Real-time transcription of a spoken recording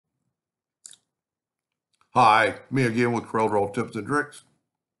Hi, me again with CorelDraw tips and tricks,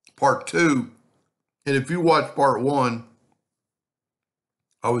 part 2. And if you watched part 1,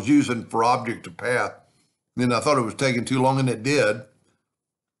 I was using for object to path. Then I thought it was taking too long, and it did.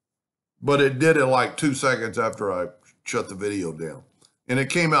 But it did it like 2 seconds after I shut the video down. And it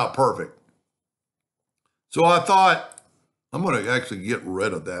came out perfect. So I thought, I'm going to actually get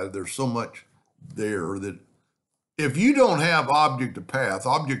rid of that. There's so much there that if you don't have object to path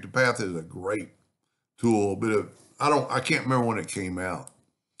is a great tool, but I can't remember when it came out.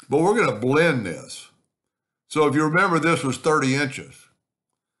 But we're going to blend this. So if you remember, this was 30 inches.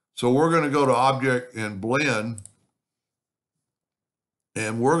 So we're going to go to Object and Blend,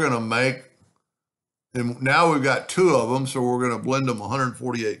 and we're going to make, and now we've got 2 of them, so we're going to blend them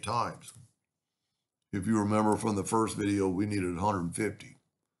 148 times. If you remember from the first video, we needed 150.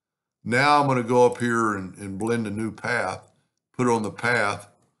 Now I'm going to go up here and blend a new path, put it on the path,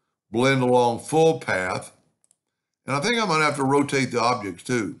 blend along full path, and I think I'm going to have to rotate the objects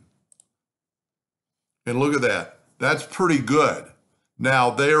too. And look at that. That's pretty good.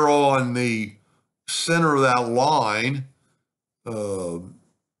 Now they're on the center of that line. I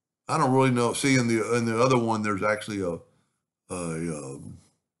don't really know. See, in the other one, there's actually a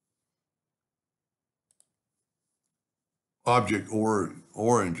object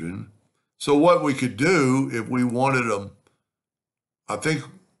origin. So what we could do if we wanted them, I think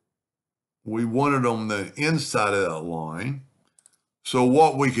we wanted them the inside of that line. So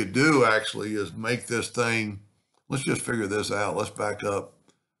what we could do actually is make this thing, let's just figure this out. Let's back up.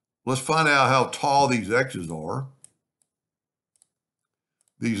 Let's find out how tall these X's are.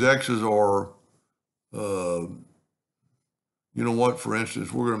 These X's are, you know what, for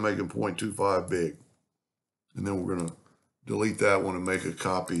instance, we're going to make them 0.25 big. And then we're going to delete that one and make a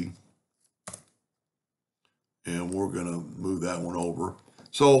copy. And we're going to move that one over.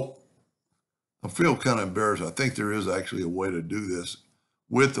 So I feel kind of embarrassed. I think there is actually a way to do this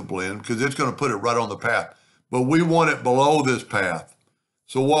with the blend because it's going to put it right on the path. But we want it below this path.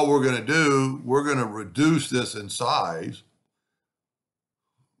 So what we're going to do, we're going to reduce this in size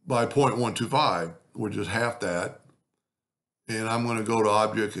by 0.125, which is half that. And I'm going to go to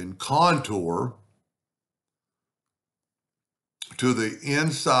Object and Contour to the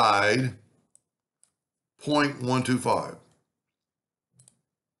inside 0.125.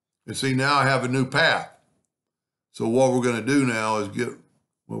 And see, now I have a new path. So what we're going to do now is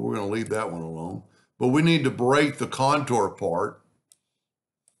we're going to leave that one alone. But we need to break the contour part.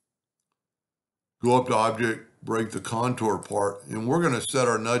 Go up to Object, break the contour part. And we're going to set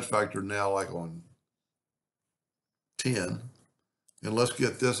our nudge factor now like on 10. And let's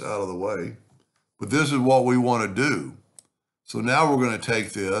get this out of the way. But this is what we want to do. So now we're going to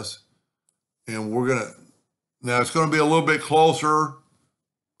take this and now it's going to be a little bit closer.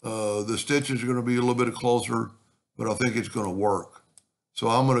 The stitches are going to be a little bit closer, but I think it's going to work. So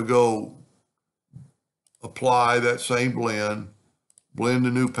I'm going to go apply that same blend a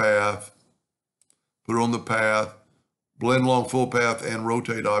new path, put it on the path, blend along full path, and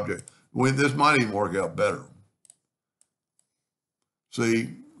rotate object. This might even work out better.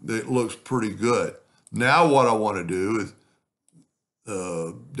 See, it looks pretty good. Now what I want to do is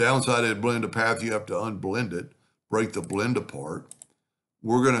downside of blend a path, you have to unblend it, break the blend apart.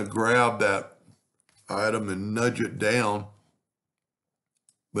 We're going to grab that item and nudge it down,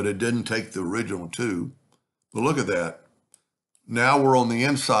 but it didn't take the original 2. But look at that. Now we're on the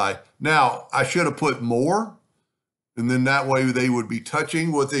inside. Now, I should have put more, and then that way they would be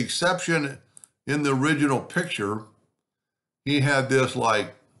touching, with the exception in the original picture, he had this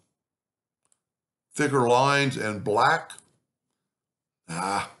like thicker lines and black.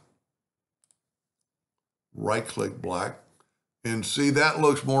 Right-click black. And see, that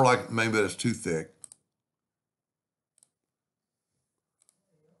looks more like maybe it's too thick.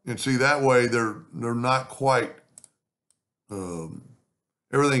 And see, that way they're not quite,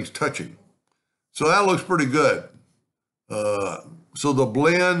 everything's touching. So that looks pretty good. So the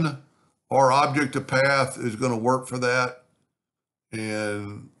blend or object to path is going to work for that.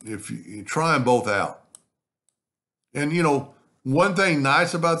 And if you try them both out. And you know, one thing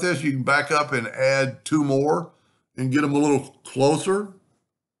nice about this, you can back up and add 2 more and get them a little closer.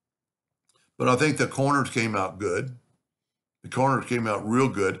 But I think the corners came out good. The corners came out real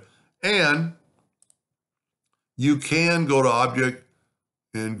good. And you can go to Object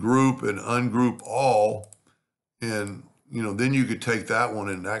and Group and Ungroup All. And, you know, then you could take that one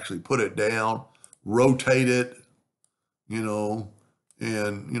and actually put it down, rotate it, you know,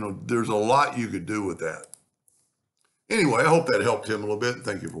 and, you know, there's a lot you could do with that. Anyway, I hope that helped him a little bit.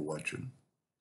 Thank you for watching.